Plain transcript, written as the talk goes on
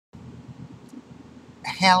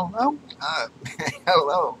Hello,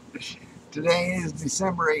 hello. Today is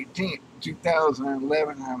December 18th,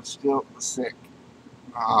 2011. I'm still sick.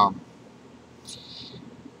 Um,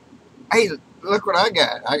 hey, look what I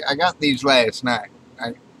got. I got these last night.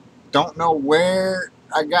 I don't know where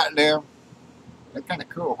I got them. They're kind of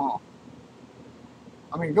cool, huh?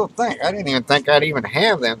 I mean, go think. I didn't even think I'd even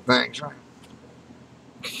have them things. Right?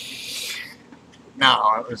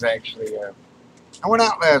 No, it was actually. I went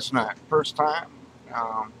out last night, first time.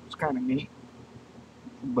 It's kind of neat.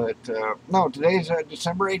 But no, today's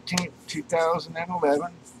December 18th,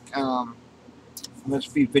 2011. Um, This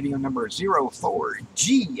will be video number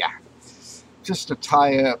 04G. Just to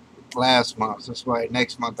tie up last month. That's why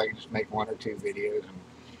next month I can just make one or two videos. And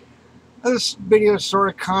this video is sort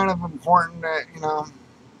of kind of important that,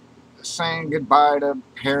 saying goodbye to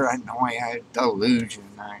paranoia, delusion.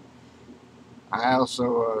 I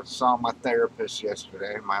also saw my therapist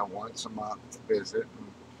yesterday, my once a month visit. And,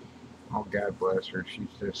 oh, God bless her.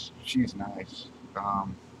 She's nice.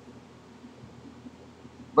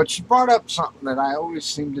 But she brought up something that I always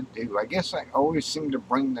seem to do. I guess I always seem to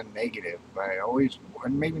bring the negative.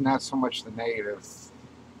 And maybe not so much the negative.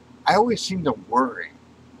 I always seem to worry.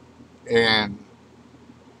 And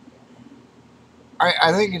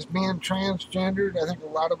I think it's being transgendered. I think a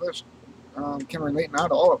lot of us can relate.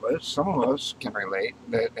 Not all of us. Some of us can relate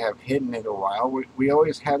that have hidden it a while. We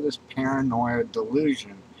always have this paranoia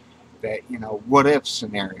delusion that, what if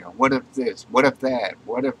scenario? What if this? What if that?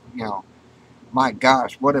 What if, my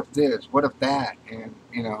gosh, what if this? What if that? And,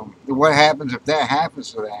 what happens if that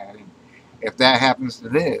happens to that? And if that happens to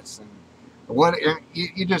this? And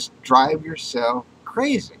you just drive yourself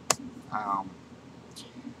crazy. Um,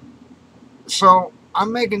 so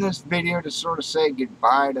I'm making this video to sort of say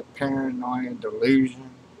goodbye to paranoia and delusion.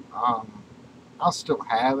 I'll still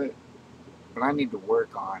have it, but I need to work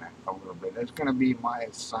on it a little bit. It's going to be my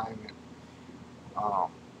assignment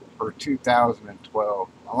for 2012,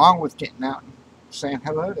 along with getting out and saying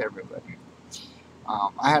hello to everybody.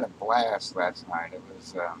 I had a blast last night. It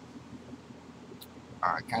was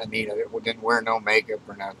kind of neat. I didn't wear no makeup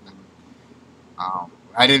or nothing.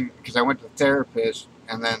 I didn't, because I went to the therapist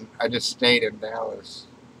and then I just stayed in Dallas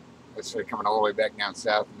instead of coming all the way back down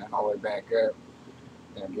south and then all the way back up.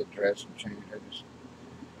 Then get dressed and change. I just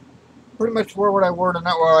pretty much wore what I wore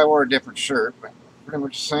tonight. Well, I wore a different shirt, but pretty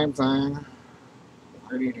much the same thing.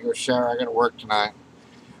 I need to go shower. I got to work tonight.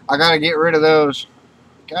 I got to get rid of those.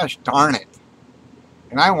 Gosh darn it.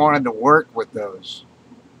 And I wanted to work with those.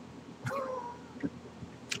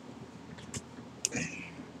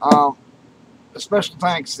 Special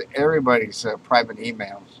thanks to everybody's private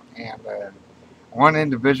emails and one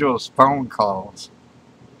individual's phone calls.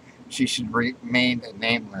 She should remain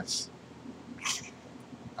nameless.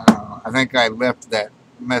 I think I left that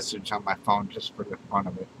message on my phone just for the fun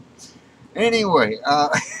of it. Anyway,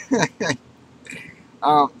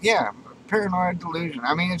 yeah, paranoid delusion.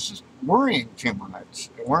 I mean, it's just worrying too much.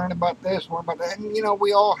 Worrying about this, worrying about that. And,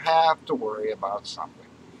 we all have to worry about something.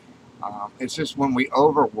 It's just when we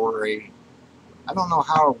over worry, I don't know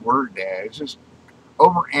how to word that. It's just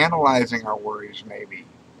over analyzing our worries, maybe,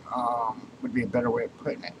 would be a better way of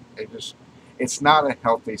putting it. It's not a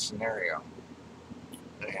healthy scenario.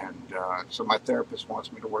 And so my therapist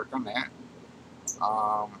wants me to work on that,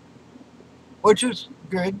 which is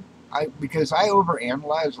good. Because I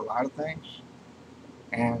overanalyze a lot of things,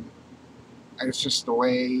 and it's just the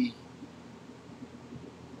way.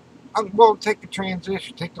 Well, take the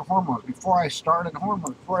transition, take the hormones. Before I started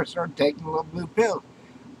hormones, before I started taking the little blue pills,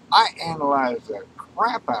 I analyzed the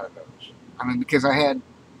crap out of those. I mean, because I had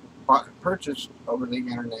purchased over the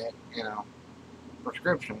internet,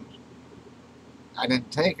 prescriptions. I didn't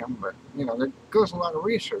take them, but there goes a lot of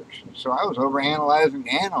research, and so I was overanalyzing,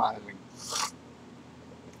 analyzing.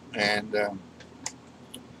 And,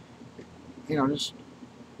 just,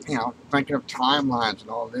 thinking of timelines and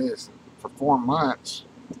all this. For 4 months,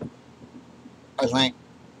 I think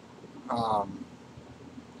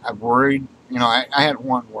I've worried. I had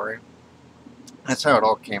one worry. That's how it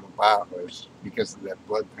all came about, was because of that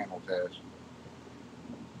blood panel test.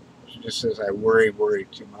 She just says I worry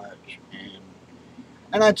too much.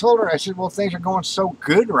 And I told her, I said, well, things are going so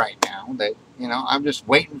good right now that, I'm just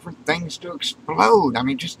waiting for things to explode. I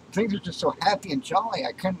mean, things are just so happy and jolly.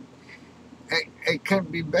 It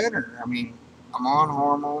couldn't be better. I mean, I'm on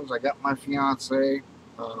hormones. I got my fiance.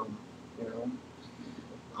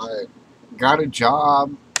 I got a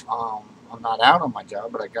job. I'm not out on my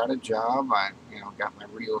job, but I got a job. I, got my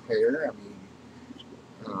real hair. I mean,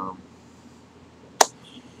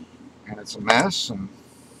 and it's a mess. And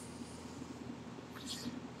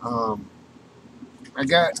I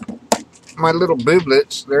got my little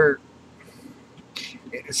booblets, they're,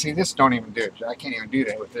 see, this don't even do it. I can't even do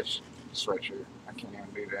that with this sweatshirt. I can't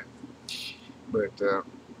even do that. But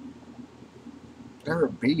they're a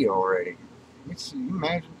B already. Let's see, you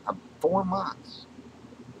imagine 4 months.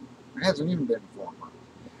 It hasn't even been 4 months.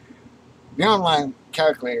 The online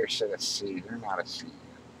calculator said a C. They're not a C yet.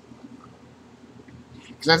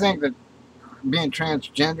 Because I think that being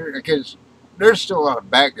transgender, because there's still a lot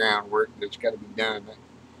of background work that's got to be done.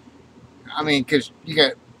 I mean, because you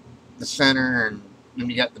got the center and then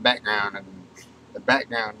you got the background, and the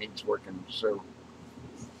background needs working. So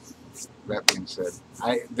that being said,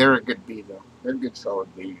 they're a good B though. They're a good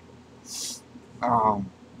solid B. Um,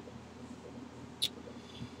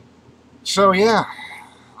 so yeah,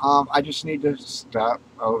 I just need to stop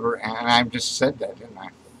over, and I just said that, didn't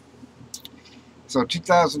I? So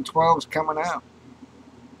 2012 is coming up.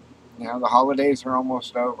 You know, the holidays are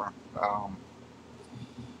almost over.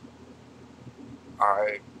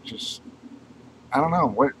 I just, I don't know.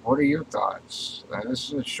 What are your thoughts? This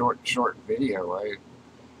is a short video. I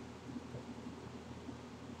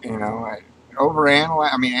mean,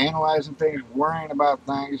 analyzing things, worrying about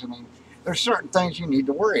things. I mean, there's certain things you need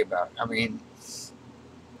to worry about. I mean,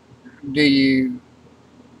 do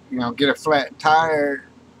get a flat tire?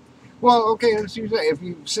 Well, okay, let's use that. If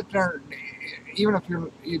you sit there, even if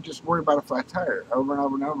you just worry about a flat tire over and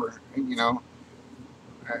over and over,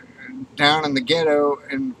 uh, down in the ghetto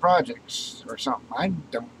in projects or something. I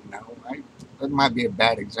don't know. That might be a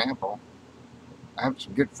bad example. I have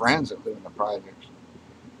some good friends that live in the projects.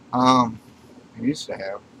 I used to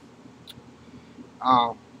have.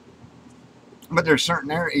 Um, but there's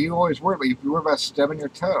certain areas you always worry about. You worry about stubbing your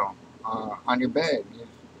toe on your bed.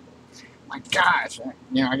 My gosh, I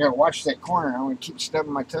got to watch that corner. I want to keep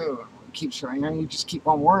stubbing my toe. You just keep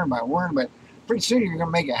on worrying about it. Pretty soon you're going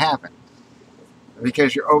to make it happen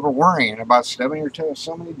because you're over worrying about stubbing your toe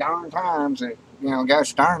so many darn times that,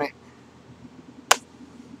 gosh darn it,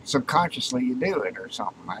 subconsciously you do it or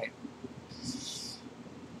something, right?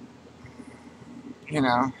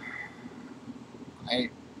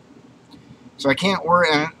 So I can't worry,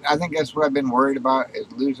 and I think that's what I've been worried about is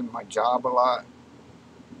losing my job a lot.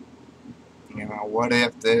 What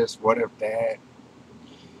if this, what if that?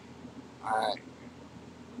 I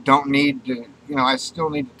don't need to, I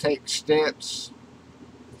still need to take steps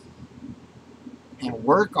and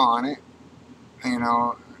work on it,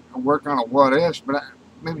 work on a what if, but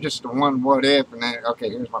maybe just the one what if, and then, okay,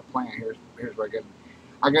 here's my plan, here's what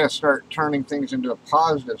I got to start turning things into a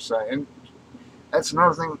positive side. And that's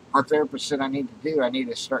another thing our therapist said I need to do. I need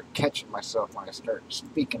to start catching myself when I start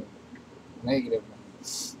speaking negative and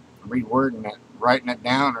rewording it, writing it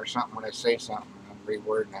down or something when I say something and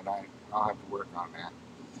rewording it. I'll have to work on that.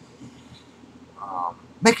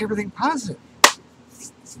 Make everything positive.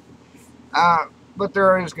 But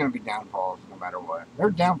there is going to be downfalls no matter what. There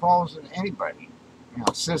are downfalls in anybody.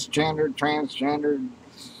 Cisgender, transgender,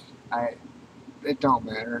 it don't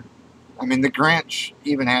matter. I mean, the Grinch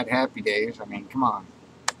even had happy days. I mean, come on.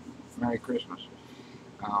 Merry Christmas.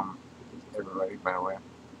 Everybody, by the way.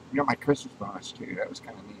 I got my Christmas bonus, too. That was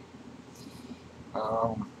kind of neat.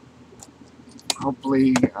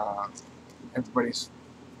 Hopefully, everybody's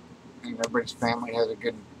family has a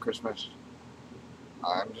good Christmas.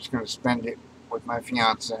 I'm just going to spend it with my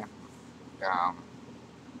fiance. I'll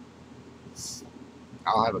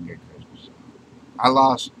have a good Christmas. I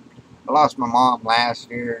lost my mom last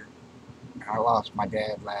year. I lost my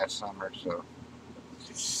dad last summer, so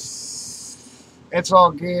it's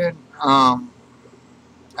all good. I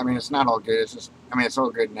mean, it's not all good. It's all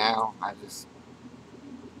good now.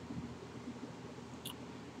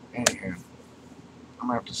 Anywho, I'm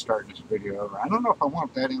gonna have to start this video over. I don't know if I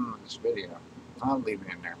want that in this video. I'll leave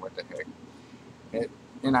it in there. What the heck?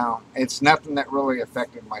 It's nothing that really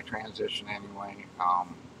affected my transition anyway.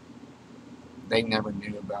 They never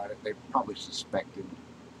knew about it. They probably suspected,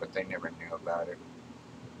 but they never knew about it.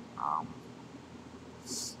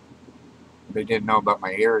 They didn't know about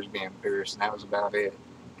my ears being pierced, and that was about it.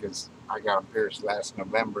 Because I got them pierced last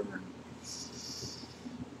November, and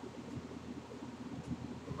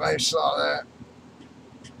I saw that.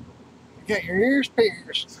 You got your ears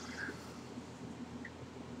pierced.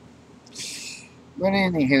 But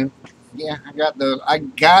anywho, yeah, I got those. I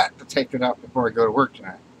got to take it off before I go to work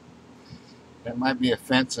tonight. That might be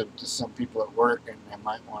offensive to some people at work, and they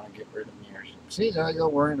might want to get rid of me or something. See, there I go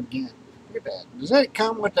wearing them again. Look at that. Does that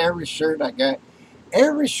come with every shirt I got?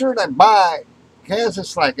 Every shirt I buy has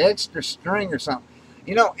this like extra string or something.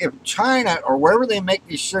 If China or wherever they make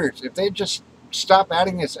these shirts, if they just stop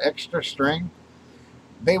adding this extra string,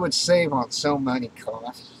 they would save on so many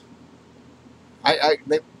costs.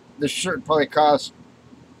 this shirt probably cost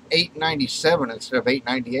 $8.97 instead of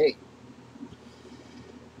 $8.98.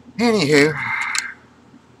 Anywho,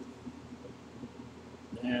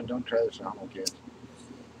 yeah, don't try this on, kids.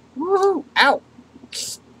 Woohoo! Ow!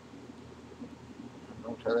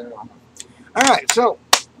 Don't try that on. All right, so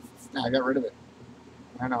now I got rid of it.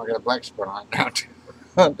 I know I got a black spot on it now too.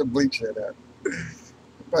 I have to bleach that out.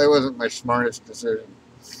 Probably wasn't my smartest decision.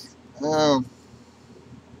 Yeah.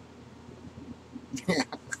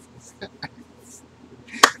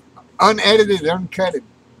 Unedited, uncutted.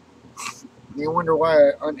 You wonder why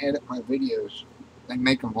I unedit my videos. They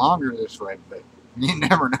make them longer this way, but you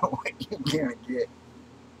never know what you're gonna get.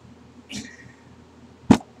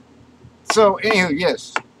 So, anywho,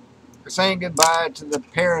 yes, saying goodbye to the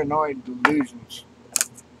paranoid delusions,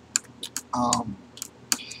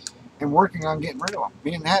 and working on getting rid of them,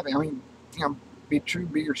 being happy. I mean, you know, be true,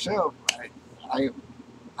 be yourself.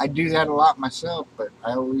 I do that a lot myself, but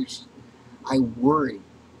I worry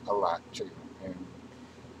a lot too. And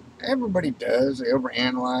everybody does. They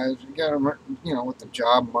overanalyze. You got to, you know, with the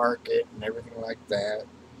job market and everything like that.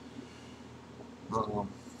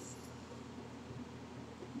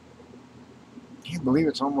 Can't believe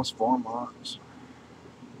it's almost 4 months.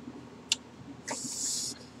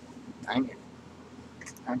 Dang it.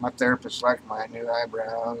 And my therapist liked my new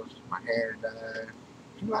eyebrows, my hair dye.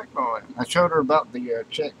 She liked all that. I showed her about the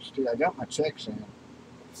checks too. I got my checks in.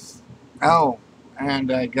 Oh,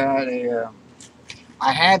 and I got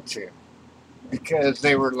I had to, because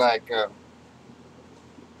they were like, I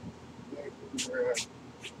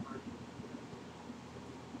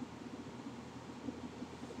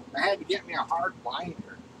had to get me a hard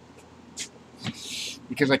binder,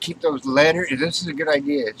 because I keep those letters. This is a good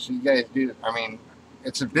idea, so you guys do. I mean,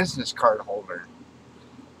 it's a business card holder,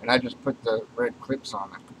 and I just put the red clips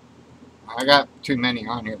on it. I got too many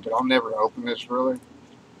on here, but I'll never open this really.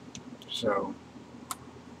 So,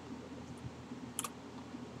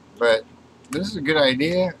 but this is a good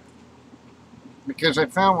idea, because I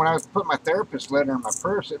found when I was putting my therapist letter in my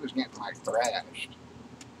purse, it was getting like thrashed.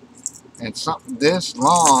 And something this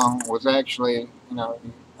long was actually, you know,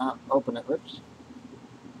 open it. Oops.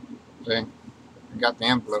 See, I got the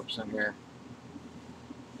envelopes in here,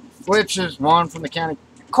 which is one from the county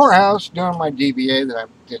courthouse doing my DBA that I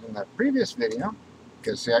did in the previous video.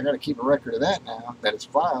 Because, see, I got to keep a record of that now, that it's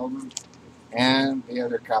filed, and the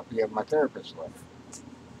other copy of my therapist letter.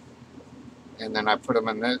 And then I put them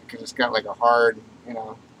in this, because it's got like a hard, you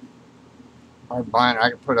know, hard binder. I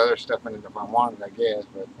could put other stuff in it if I wanted, I guess.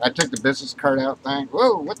 But I took the business card out thing.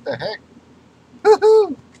 Whoa, what the heck?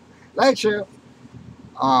 Woohoo! Light show.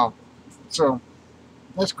 So,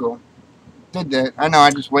 that's cool. Did that. I know I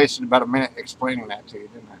just wasted about a minute explaining that to you,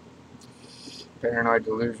 didn't I? Paranoid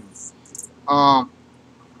delusions.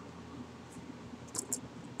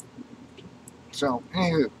 So,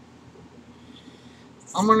 anywho,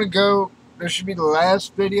 I'm going to go. This should be the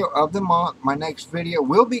last video of the month. My next video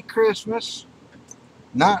will be Christmas.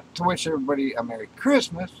 Not to wish everybody a Merry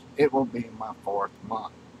Christmas. It will be my 4th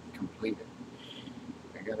month completed.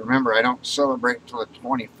 I got to remember, I don't celebrate until the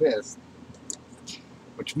 25th.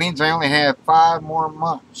 Which means I only have 5 more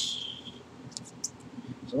months.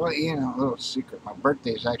 So, you know, a little secret. My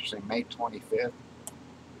birthday is actually May 25th.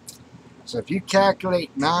 So if you calculate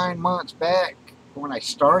 9 months back when I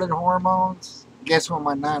started hormones, guess when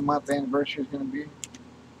my 9-month anniversary is going to be?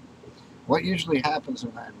 What usually happens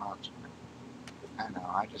in 9 months? I know,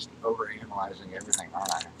 I just overanalyzing everything,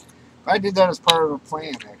 aren't I? I did that as part of a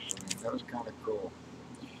plan, actually. That was kind of cool.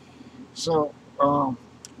 So, I'm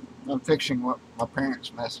fixing what my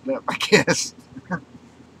parents messed up, I guess.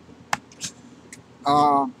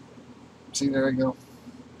 See, there we go.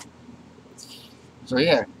 So,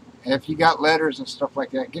 yeah. If you got letters and stuff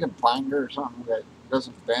like that, get a binder or something that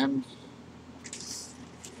doesn't bend. So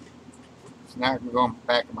now I can go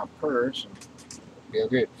back in my purse and feel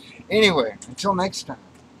good. Anyway, until next time,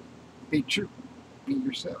 be true, be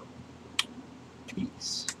yourself.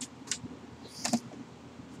 Peace.